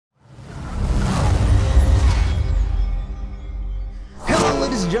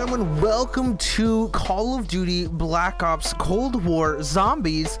and gentlemen, welcome to Call of Duty Black Ops Cold War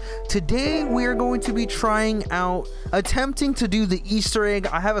Zombies. Today we are going to be trying out attempting to do the Easter egg.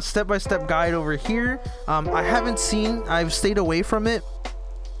 I have a step-by-step guide over here. I've stayed away from it,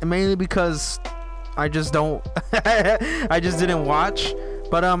 mainly because I just don't I just didn't watch.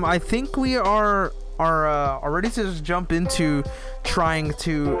 But I think we are ready to just jump into trying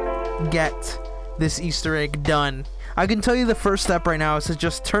to get this Easter egg done. I can tell you the first step right now is to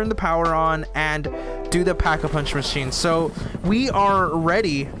just turn the power on and do the pack-a-punch machine. So we are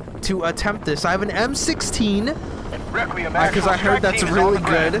ready to attempt this. I have an M16 because I heard that's really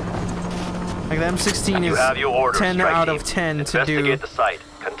good. Like the M16 is 10 out of 10 to do.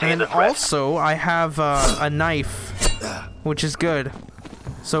 And also I have a knife, which is good.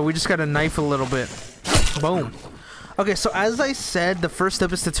 So we just got to knife a little bit. Boom. Okay, so as I said, the first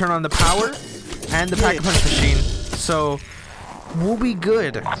step is to turn on the power and the pack-a-punch machine. So we'll be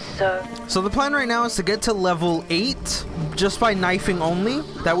good. So the plan right now is to get to level 8 just by knifing only.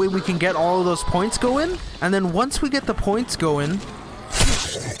 That way we can get all of those points going. And then once we get the points going,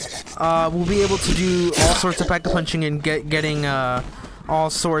 we'll be able to do all sorts of pack-a-punching and getting all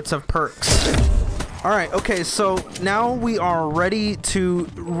sorts of perks. Alright, okay, so now we are ready to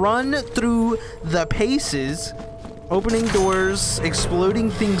run through the paces, opening doors, exploding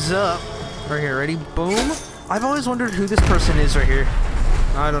things up. Right here, ready? Boom. I've always wondered who this person is right here.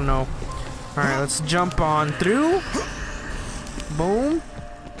 I don't know. Alright, let's jump on through. Boom.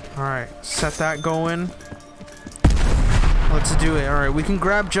 Alright, set that going. Let's do it. Alright, we can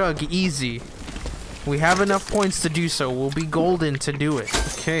grab Jug easy. We have enough points to do so. We'll be golden to do it.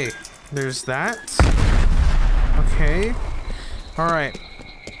 Okay, there's that. Okay. Alright.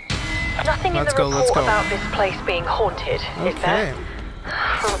 Nothing in the report about this place being haunted, is there?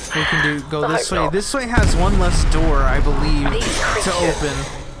 We can go this way. This way has one less door, I believe, to open.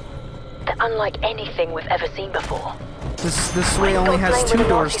 They're unlike anything we've ever seen before. This way only has 2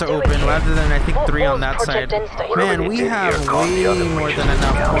 doors to open, rather than I think 3 on that side. Man, we have way more than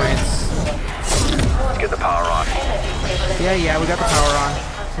enough points. Let's get the power on. Yeah, we got the power on.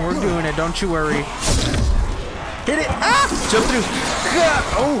 We're doing it, don't you worry. Hit it! Ah! Jump through!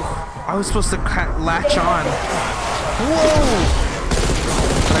 Oh! I was supposed to latch on. Whoa!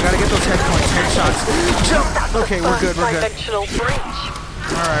 I gotta get those headshots. Jump! Okay, we're good, we're good.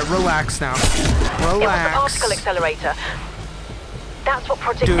 Alright, relax now. Relax. It was the particle accelerator. That's what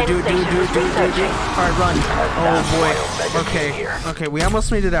Project N Station was researching. Alright, run. Oh boy. Okay, we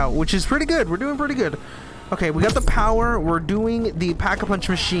almost made it out, which is pretty good. We're doing pretty good. Okay, we got the power. We're doing the pack-a-punch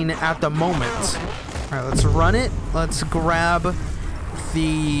machine at the moment. Alright, let's run it. Let's grab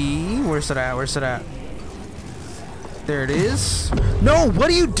the... Where's it at? Where's it at? There it is. No, what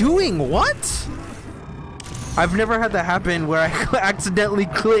are you doing? What? I've never had that happen where I accidentally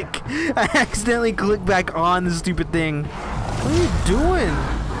click. I accidentally click back on the stupid thing. What are you doing?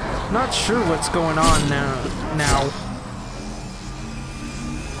 Not sure what's going on now.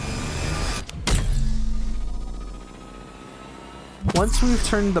 Once we've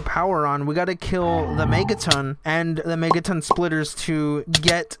turned the power on, we gotta kill the Megaton and the Megaton splitters to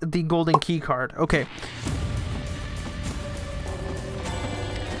get the golden key card. Okay.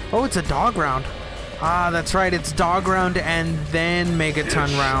 Oh, it's a dog round. Ah, that's right. It's dog round and then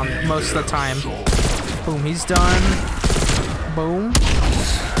Megaton round most of the time. Boom, he's done. Boom.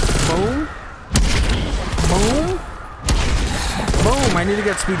 Boom. Boom. Boom. I need to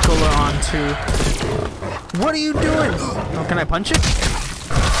get Speed Cola on too. What are you doing? Oh, can I punch it?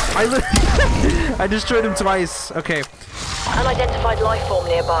 I destroyed him twice. Okay. Unidentified life form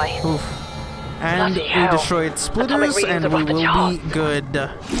nearby. Oof. And we destroyed splitters, and we will be good.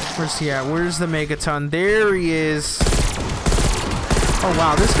 Where's he at? Where's the Megaton? There he is. Oh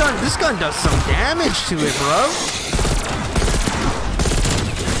wow, this gun does some damage to it, bro.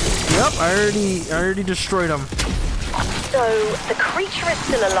 Yep, I already destroyed him. So the creature is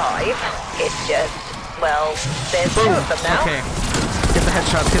still alive. It's just, well, there's 2 of them now. Okay. Get the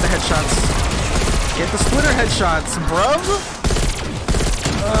headshots. Get the headshots. Get the splitter headshots, bruv.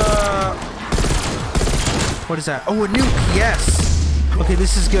 What is that? Oh, a nuke! Yes! Okay,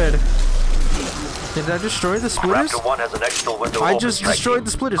 this is good. Did I destroy the splitters? I just destroyed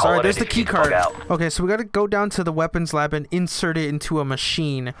the splitters. Alright, there's the key card. Okay, so we gotta go down to the weapons lab and insert it into a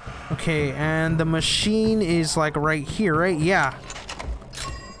machine. Okay, and the machine is like right here, right? Yeah.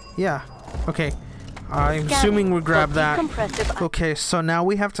 Yeah. Okay. I'm assuming we grab that. Okay, so now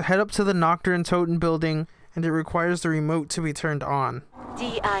we have to head up to the Nocturne Totem building, and it requires the remote to be turned on.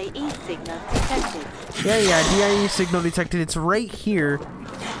 DIE signal detected. Yeah, DIE signal detected. It's right here.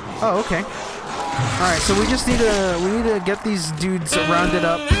 Oh, okay. Alright, so we just need to get these dudes rounded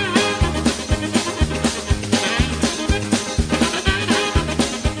up.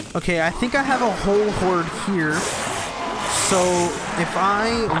 Okay, I think I have a whole horde here. So if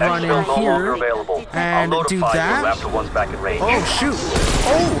I run in here and do that, oh shoot!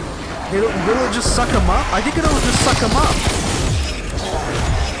 Oh, will it just suck them up? I think it'll just suck them up.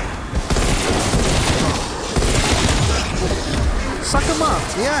 Suck them up.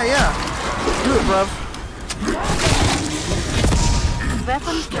 Yeah, yeah. Do it, bruv.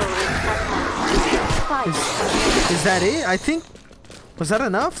 Is that it? I think. Was that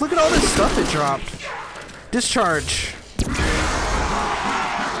enough? Look at all this stuff it dropped. Discharge.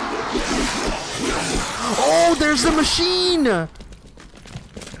 Oh, there's the machine! Here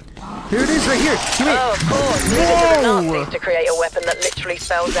it is right here. Give me. Oh, of course. This is the Nazis to create a weapon that literally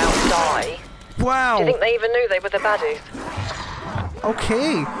spells out die. Wow. Do you think they even knew they were the baddies?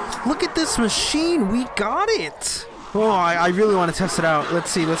 Okay. Look at this machine. We got it. Oh, I really want to test it out. Let's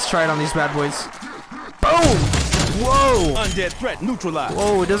see. Let's try it on these bad boys. Boom! Whoa! Undead threat neutralized.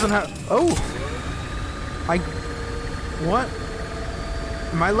 Whoa, it doesn't have... Oh! What?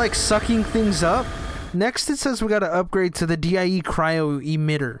 Am I like sucking things up? Next it says we gotta upgrade to the DIE cryo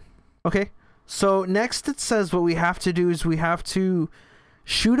emitter. Okay. So next it says what we have to do is we have to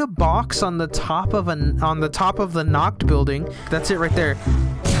shoot a box on the top of the knocked building. That's it right there.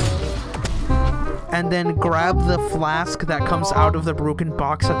 And then grab the flask that comes out of the broken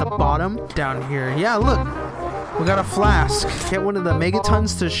box at the bottom down here. Yeah, look. We got a flask. Get one of the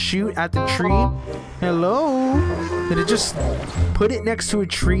megatons to shoot at the tree. Hello? Did it just put it next to a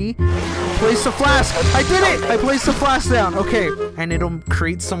tree? Place the flask. I did it! I placed the flask down. Okay. And it'll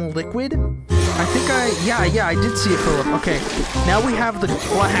create some liquid. I think yeah, I did see it fill up. Okay. Now we have the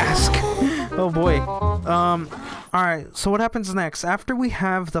flask. Oh boy. Alright, so what happens next? After we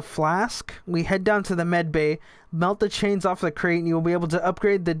have the flask, we head down to the med bay, melt the chains off the crate, and you'll be able to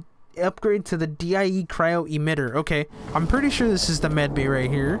upgrade to the DIE cryo emitter. Okay, I'm pretty sure this is the med bay right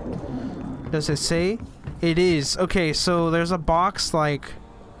here. Does it say? It is. Okay, so there's a box like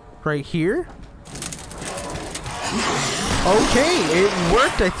right here. Okay, it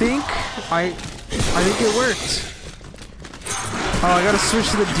worked, I think. I think it worked. Oh, I gotta switch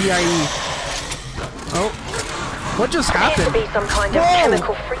to the DIE. Oh. What just happened? To be some kind of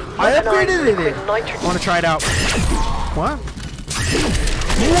chemical-free I upgraded it. I want to try it out. What?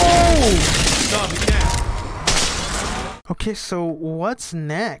 Whoa! Okay, so what's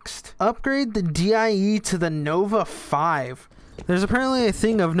next? Upgrade the DIE to the Nova 5. There's apparently a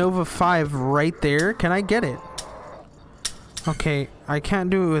thing of Nova 5 right there. Can I get it? Okay, I can't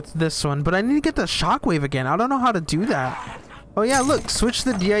do it with this one, but I need to get the shockwave again. I don't know how to do that. Oh yeah, look, switch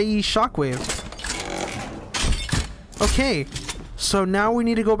the DIE shockwave. Okay, so now we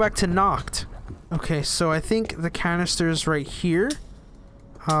need to go back to knocked. Okay, so I think the canister is right here.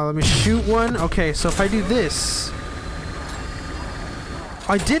 Let me shoot one. Okay, so if I do this,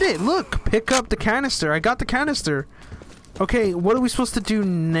 I did it. Look, pick up the canister. I got the canister. Okay, what are we supposed to do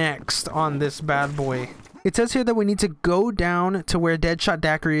next on this bad boy? It says here that we need to go down to where Deadshot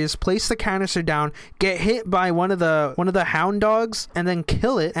Daiquiri is, place the canister down, get hit by one of the hound dogs, and then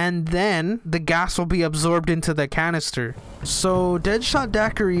kill it, and then the gas will be absorbed into the canister. So Deadshot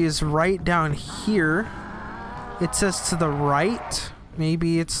Daiquiri is right down here. It says to the right.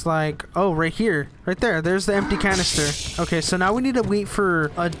 Maybe it's like, oh, right here. Right there. There's the empty canister. Okay, so now we need to wait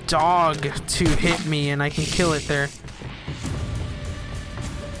for a dog to hit me and I can kill it there.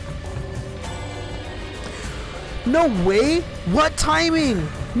 No way! What timing?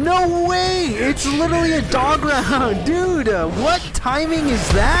 No way! It's literally a dog round! Dude, what timing is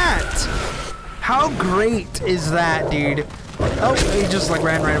that? How great is that, dude? Oh, he just like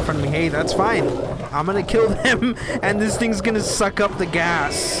ran right in front of me. Hey, that's fine. I'm gonna kill them and this thing's gonna suck up the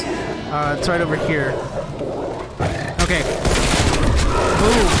gas. It's right over here. Okay.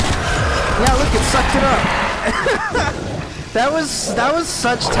 Boom. Yeah, look, it sucked it up. That was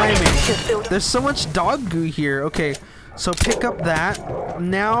such timing. There's so much dog goo here. Okay, so pick up that.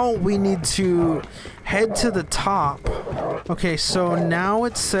 Now we need to head to the top. Okay, so now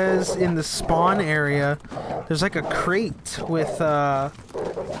it says in the spawn area, there's like a crate with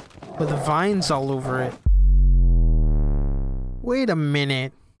vines all over it. Wait a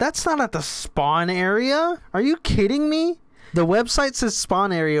minute. That's not at the spawn area? Are you kidding me? The website says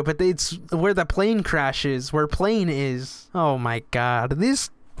spawn area, but it's where the plane crashes, where plane is. Oh my god. This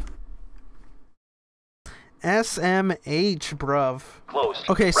SMH, bruv. Closed.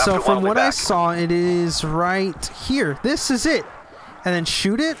 Okay, so from what I saw, it is right here. This is it. And then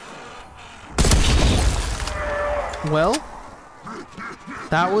shoot it. Well,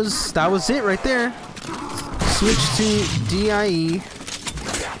 That was it right there. Switch to DIE.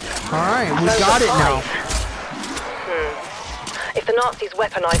 Alright, we got it now. If the Nazis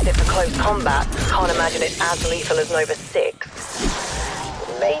weaponized it for close combat, can't imagine it as lethal as Nova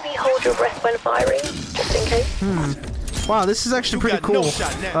 6. Maybe hold your breath when firing, just in case. Wow, this is actually pretty cool.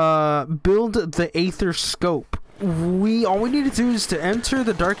 Build the Aether Scope. All we need to do is to enter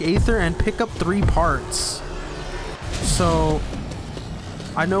the Dark Aether and pick up 3 parts. So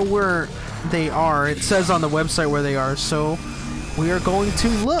I know where they are. It says on the website where they are, so we are going to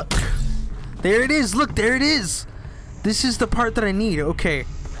look. There it is. Look, there it is. This is the part that I need. Okay.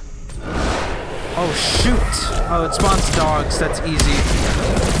 Oh, shoot. Oh, it spawns dogs. That's easy.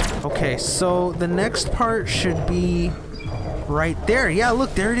 Okay, so the next part should be right there. Yeah,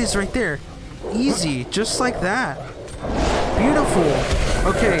 look, there it is right there. Easy, just like that. Beautiful.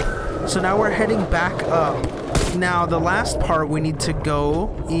 Okay, so now we're heading back up. Now, the last part we need to go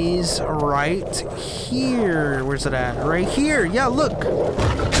is right here. Where's it at? Right here. Yeah, look.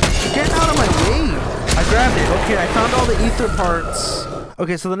 Get out of my way. I grabbed it. Okay, I found all the ether parts.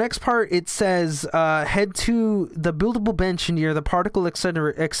 Okay, so the next part, it says, head to the buildable bench near the particle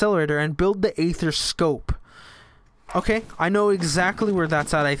accelerator and build the Aether Scope. Okay, I know exactly where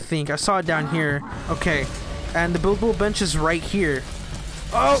that's at, I think. I saw it down here. Okay, and the buildable bench is right here.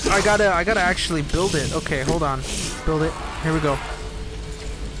 Oh, I gotta actually build it. Okay, hold on. Build it. Here we go.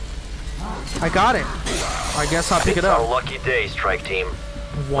 I got it. I guess I'll pick it up. It's our lucky day, strike team.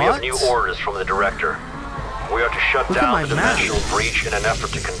 What? We have new orders from the director. We are to shut down the dimensional breach in an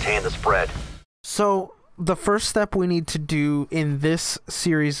effort to contain the spread. So, the first step we need to do in this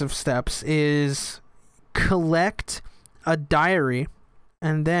series of steps is collect a diary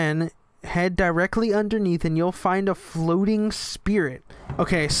and then head directly underneath and you'll find a floating spirit.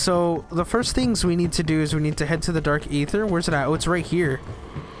 Okay, so the first things we need to do is we need to head to the Dark Aether. Where's it at? Oh, it's right here.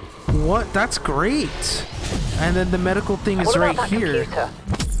 What? That's great. And then the medical thing is right here.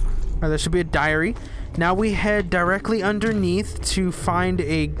 Oh, there should be a diary. Now we head directly underneath to find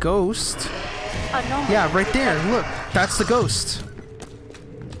a ghost. Yeah, right there. Look, that's the ghost.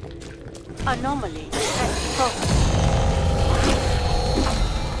 Anomaly.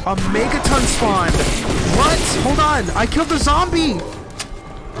 A megaton spawned. What? Hold on. I killed the zombie.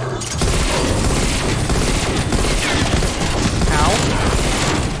 Ow.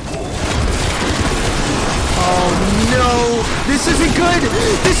 Oh no! This isn't good!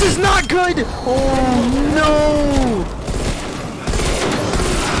 This is not good! Oh no!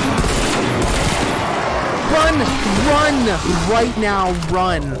 Run! Run! Right now,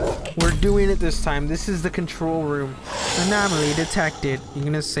 run! We're doing it this time. This is the control room. Anomaly detected. You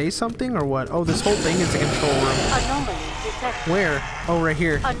gonna say something or what? Oh, this whole thing is the control room. Anomaly detected. Where? Oh, right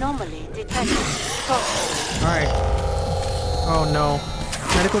here. Anomaly detected. Alright. Oh no.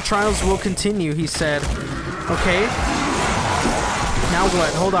 Medical trials will continue, he said. Okay. Now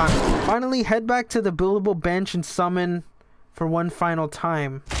what? Hold on. Finally, head back to the buildable bench and summon for one final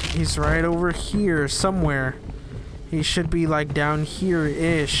time. He's right over here somewhere. He should be like down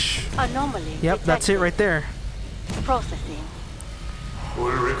here-ish. Anomaly. Yep, detected. that's it right there. Processing.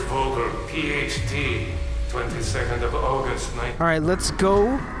 Ulrich Vogel, PhD, 22nd of August, Alright, let's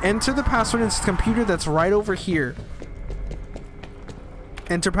go. Enter the password in this computer that's right over here.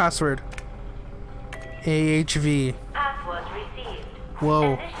 Enter password. AHV. Password received.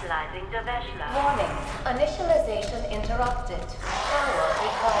 Whoa. Initializing Daveshla. Warning. Initialization interrupted. Power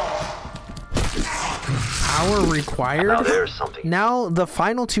required. Power required? Now there's something. Now the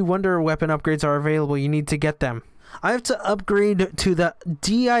final 2 wonder weapon upgrades are available. You need to get them. I have to upgrade to the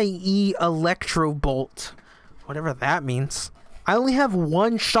DIE Electro Bolt. Whatever that means. I only have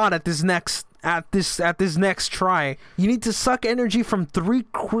 1 shot at this next try. You need to suck energy from 3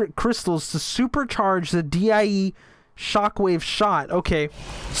 crystals to supercharge the DIE shockwave shot. Okay,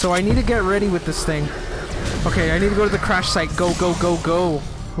 so I need to get ready with this thing. Okay, I need to go to the crash site. Go, go, go, go.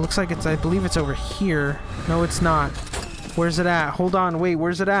 Looks like I believe it's over here. No, it's not. Where's it at? Hold on, wait,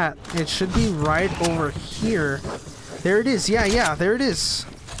 where's it at? It should be right over here. There it is. Yeah, there it is.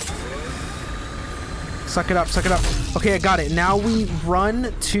 Suck it up, suck it up. Okay, I got it. Now we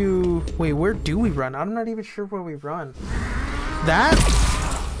run to... Wait, where do we run? I'm not even sure where we run. That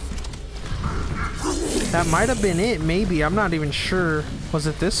might have been it, maybe. I'm not even sure. Was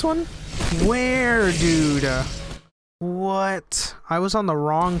it this one? Where, dude? What? I was on the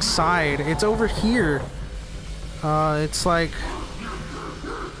wrong side. It's over here. It's like...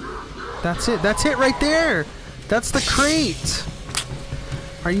 That's it. That's it right there. That's the crate.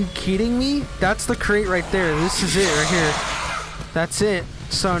 Are you kidding me? That's the crate right there. This is it right here. That's it.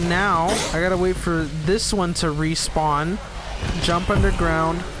 So now I gotta wait for this one to respawn. Jump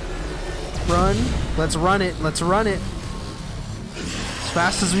underground. Run. Let's run it. Let's run it. As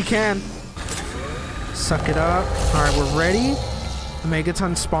fast as we can. Suck it up. Alright, we're ready. The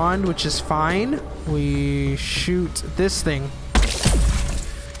Megaton spawned, which is fine. We shoot this thing.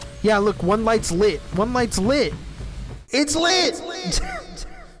 Yeah, look, one light's lit. One light's lit. It's lit!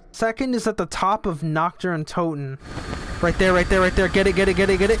 Second is at the top of Nocturne Toten. Right there, right there, right there. Get it, get it, get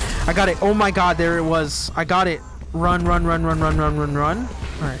it, get it. I got it. Oh my god, there it was. I got it. Run, run, run, run, run, run, run, run.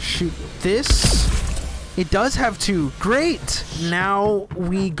 Alright, shoot this. It does have two. Great! Now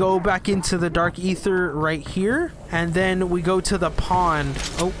we go back into the Dark Ether right here. And then we go to the pond.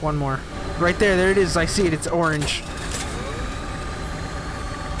 Oh, one more. Right there, there it is. I see it. It's orange.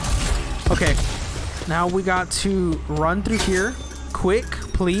 Okay. Now we got to run through here. Quick,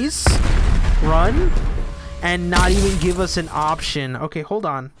 please. Run. And not even give us an option. Okay, hold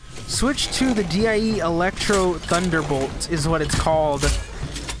on. Switch to the DIE Electro Thunderbolt is what it's called.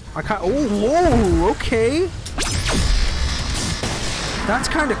 Oh, whoa, okay. That's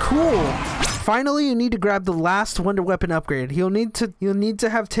kind of cool. Finally, you need to grab the last Wonder Weapon upgrade. You'll need to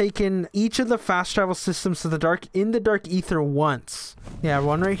have taken each of the fast travel systems to the dark ether once. Yeah,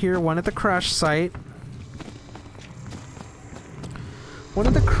 one right here, one at the crash site. One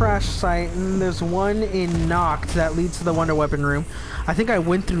at the crash site, and there's one in Noct that leads to the Wonder Weapon room. I think I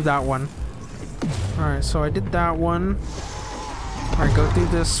went through that one. Alright, so I did that one. Alright, go through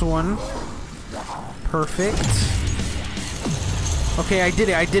this one. Perfect. Okay, I did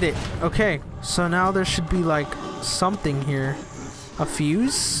it, I did it. Okay, so now there should be like something here. A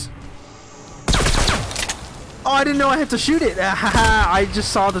fuse? Oh, I didn't know I had to shoot it. I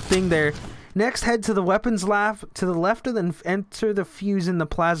just saw the thing there. Next, head to the weapons lab to the left and then enter the fuse in the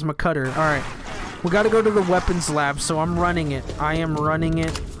plasma cutter. Alright. We gotta go to the weapons lab, so I'm running it. I am running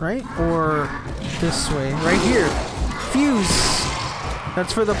it, right? Or this way. Right here. Fuse.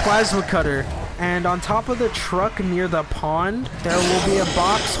 That's for the plasma cutter. And on top of the truck near the pond, there will be a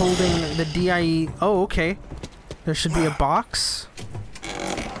box holding the DIE. Oh, okay. There should be a box.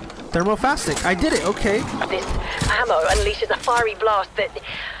 Thermoplastic. I did it. Okay. This ammo unleashes a fiery blast that...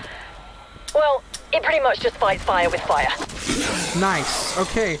 Well, it pretty much just fights fire with fire. Nice.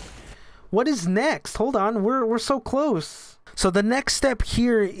 Okay. What is next? Hold on. We're so close. So the next step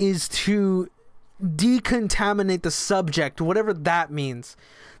here is to decontaminate the subject, whatever that means.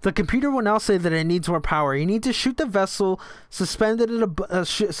 The computer will now say that it needs more power. You need to shoot the vessel suspended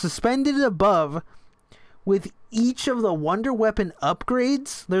above with each of the Wonder Weapon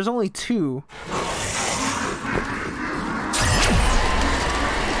upgrades. There's only two.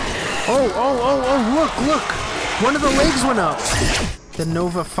 Oh, look. One of the legs went up. The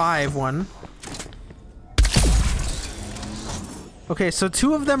Nova 5 one. Okay, so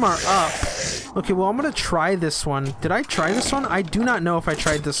two of them are up. Okay, well, I'm gonna try this one. Did I try this one? I do not know if I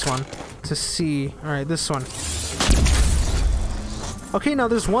tried this one to see. Alright, this one. Okay, now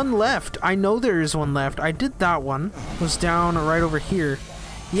there's one left. I know there is one left. I did that one. It was down right over here.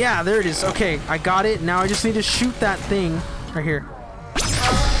 Yeah, there it is. Okay, I got it. Now I just need to shoot that thing right here.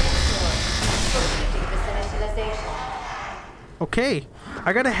 Okay,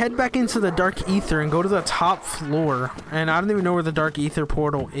 I gotta head back into the Dark Ether and go to the top floor. And I don't even know where the Dark Ether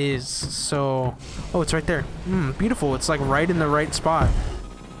portal is, so... Oh, it's right there. Beautiful. It's like right in the right spot.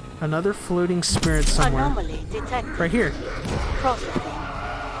 Another floating spirit somewhere. Anomaly detected. Right here. Processing.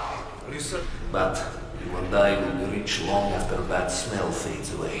 Listen, but you and I will be rich long after that smell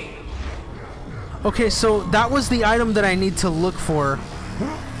fades away. Okay, so that was the item that I need to look for.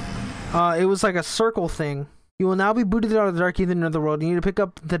 It was like a circle thing. You will now be booted out of the Dark Ether into the world. You need to pick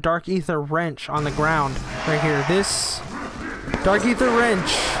up the Dark Ether wrench on the ground. Right here. This Dark Ether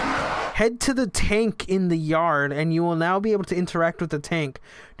wrench. Head to the tank in the yard and you will now be able to interact with the tank.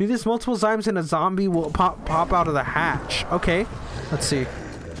 Do this multiple times and a zombie will pop out of the hatch. Okay. Let's see.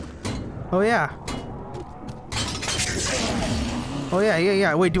 Oh yeah. Oh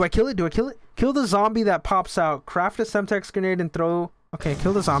yeah. Wait, do I kill it? Do I kill it? Kill the zombie that pops out. Craft a Semtex grenade and throw... Okay,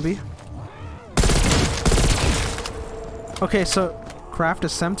 kill the zombie. Okay, so craft a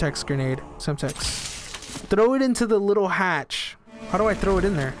Semtex grenade. Semtex. Throw it into the little hatch. How do I throw it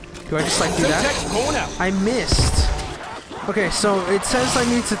in there? Do I just like do that? I missed. Okay, so it says I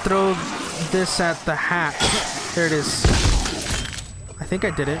need to throw this at the hatch. There it is. I think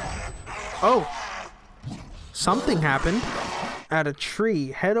I did it. Oh! Something happened at a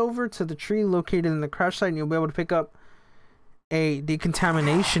tree. Head over to the tree located in the crash site and you'll be able to pick up a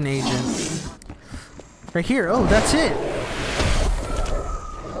decontamination agent. Right here. Oh, that's it.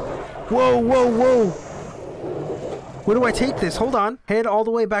 Whoa. Where do I take this? Hold on. Head all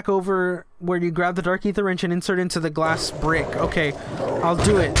the way back over where you grab the dark ether wrench and insert into the glass brick. Okay, I'll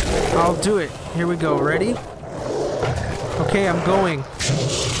do it. I'll do it. Here we go. Ready? Okay, I'm going.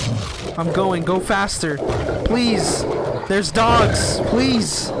 I'm going. Go faster. Please. There's dogs.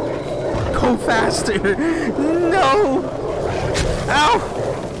 Please. Go faster. No. Ow.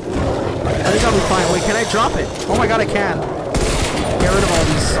 I think I'll be fine. Wait, can I drop it? Oh my god, I can. Get rid of all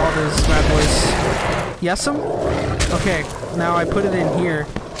these bad boys. Yes, them? Okay, now I put it in here.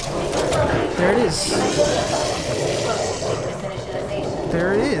 There it is.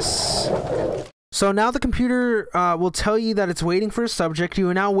 There it is. So now the computer will tell you that it's waiting for a subject.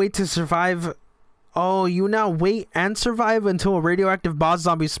 You now wait to survive. Oh, you now wait and survive until a radioactive boss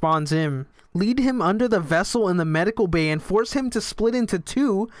zombie spawns in. Lead him under the vessel in the medical bay and force him to split into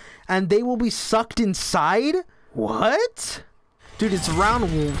two, and they will be sucked inside? What? Dude, it's round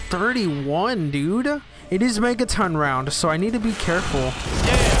 31, dude. It is Megaton round, so I need to be careful.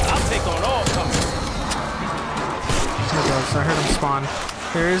 Yeah, I'll take on all comers. There goes. I heard him spawn.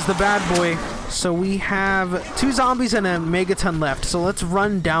 There is the bad boy. So we have 2 zombies and a Megaton left. So let's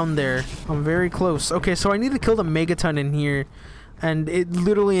run down there. I'm very close. Okay, so I need to kill the Megaton in here. And it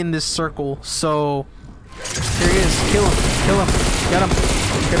literally in this circle. So there he is. Kill him. Kill him. Get him.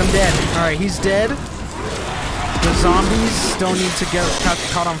 Get him dead. Alright, he's dead. The zombies don't need to get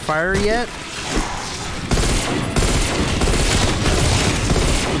caught on fire yet.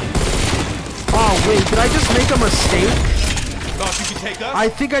 Oh wait, did I just make a mistake? Thought you could take us? I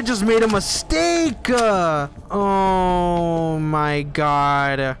think I just made a mistake. Oh my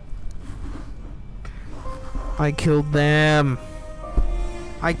god. I killed them.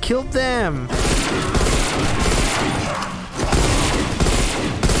 I killed them.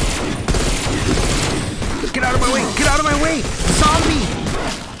 Get out of my way. Get out of my way. Zombie.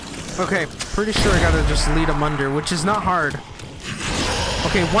 Okay, pretty sure I gotta just lead them under, which is not hard.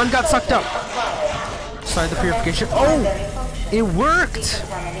 Okay, one got sucked up. Start the purification. Oh, it worked.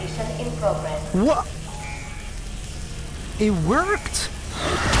 What? It worked.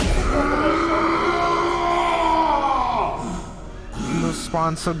 No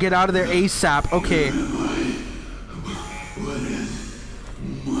spawn, so get out of there ASAP. Okay.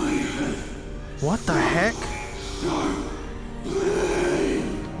 What the heck?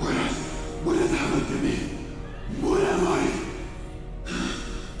 What has happened to me? What am I?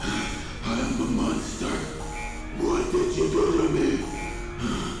 I am a monster. What did you do to me?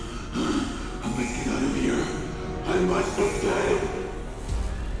 I must get out of here. I must escape.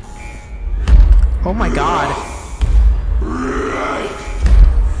 Oh my god.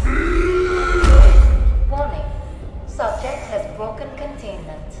 Warning. Subject has broken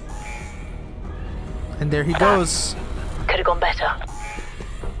containment. And there he goes. Could have gone better.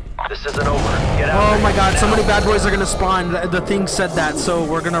 This isn't over. Get out. Oh my god, so many bad boys are gonna spawn. The thing said that, so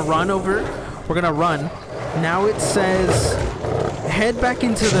we're gonna run over. We're gonna run. Now it says head back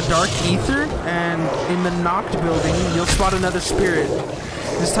into the dark ether, and in the knocked building you'll spot another spirit.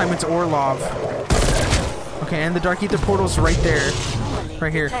 This time it's Orlov. Okay, and the dark ether portal's right there.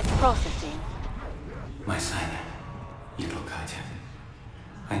 Right here. Tech processing. My son, you look at him.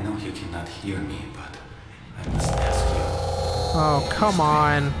 I know you cannot hear me, but I must ask you. Oh, come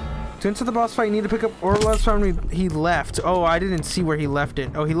on. To enter the boss fight, you need to pick up Orlov's family. He left. Oh, I didn't see where he left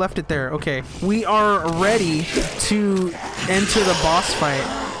it. Oh, he left it there. Okay. We are ready to enter the boss fight.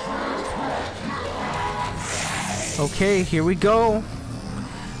 Okay, here we go.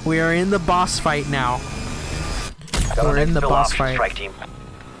 We are in the boss fight now. We're in the boss fight. Strike team.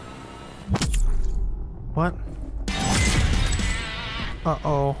 What?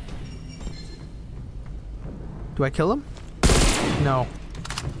 Uh-oh. Do I kill him? No.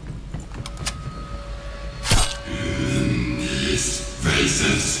 These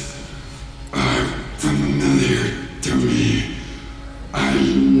faces are familiar to me. I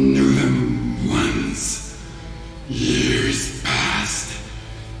knew them once. Years past.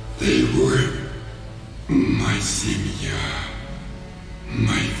 They were my simia,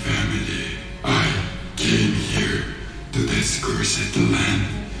 my family. I came here to this cursed land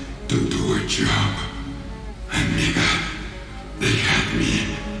to do a job. Amiga, they had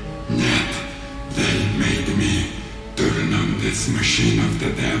me, yet they made me turn on this machine of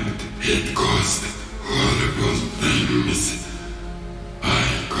the damned. It caused horrible things.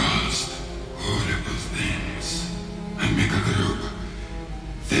 I caused horrible things. Amiga Group,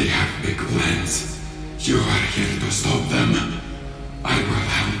 they have big plans. You are here to stop them. I will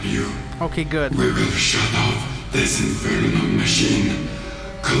help you. Okay, good. We will shut off this infernal machine.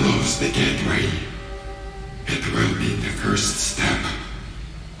 Close the gateway. It will be the first step.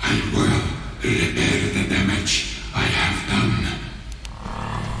 I will repair the damage I have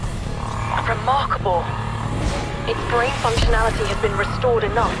functionality has been restored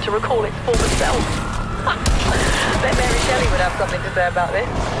enough to recall its former self. Bet Mary Shelley would have something to say about this.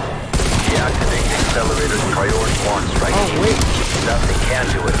 Deactivate the accelerator's priority 1 strike. Oh, wait. Nothing can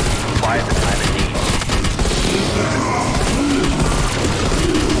do it. Buy at the time it needs.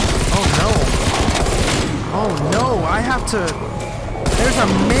 Oh no. Oh no, I have to... There's a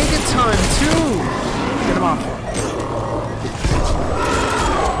megaton too! Get him off.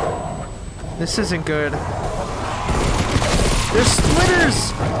 This isn't good. There's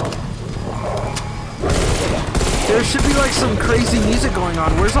splitters! There should be like some crazy music going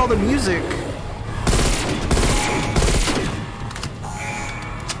on. Where's all the music?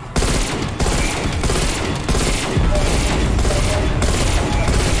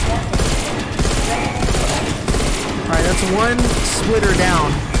 Alright, that's one splitter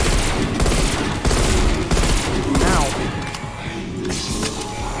down. Ow.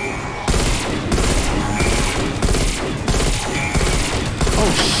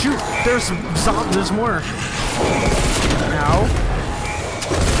 Oh shoot! There's more. Ow.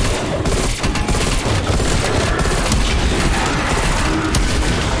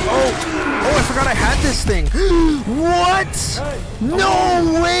 Oh, I forgot I had this thing. What?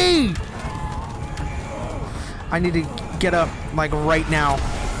 No way! I need to get up, like, right now.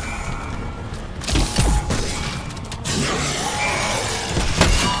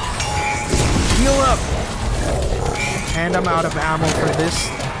 Heal up! And I'm out of ammo for this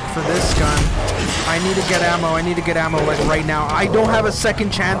gun. I need to get ammo, like, right now. I don't have a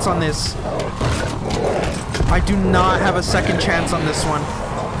second chance on this. I do not have a second chance on this one.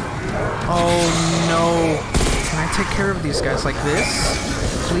 Oh, no. Can I take care of these guys like this?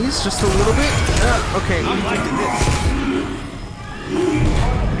 Please, just a little bit? Okay. I'm liking this.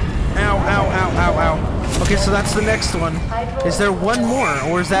 Ow, ow, ow, ow, ow. Okay, so that's the next one. Is there one more,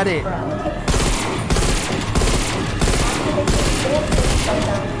 or is that it?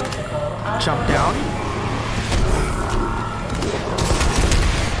 Jump down.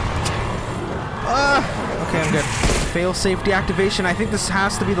 Okay, I'm good. Fail safe deactivation. I think this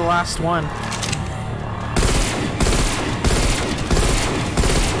has to be the last one.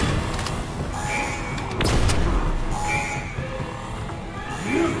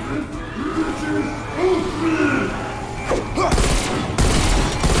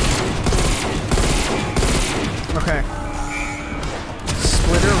 Okay.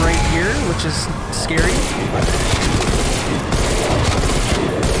 Splitter right here, which is scary.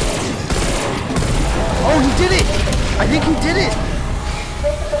 Oh, he did it! I think he did it!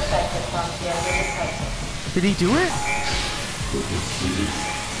 Did he do it?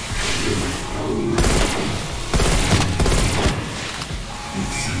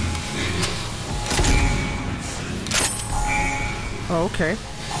 Oh, okay.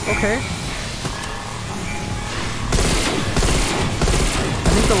 Okay. I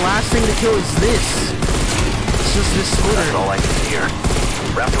think the last thing to kill is this. It's just this splitter. That's all I can hear.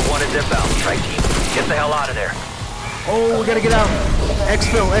 Raptor 1 is inbound, strike team. Get the hell out of there. Oh, we gotta get out.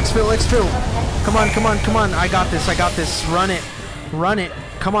 Exfil, exfil, exfil. Come on, come on, come on. I got this, I got this. Run it. Run it.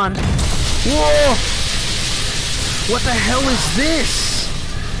 Come on. Whoa! What the hell is this?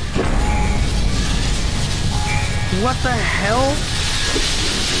 What the hell?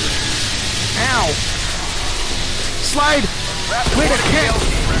 Ow! Slide! Wait, I can't!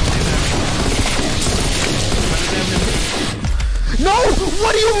 No!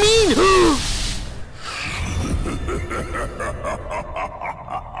 What do you mean?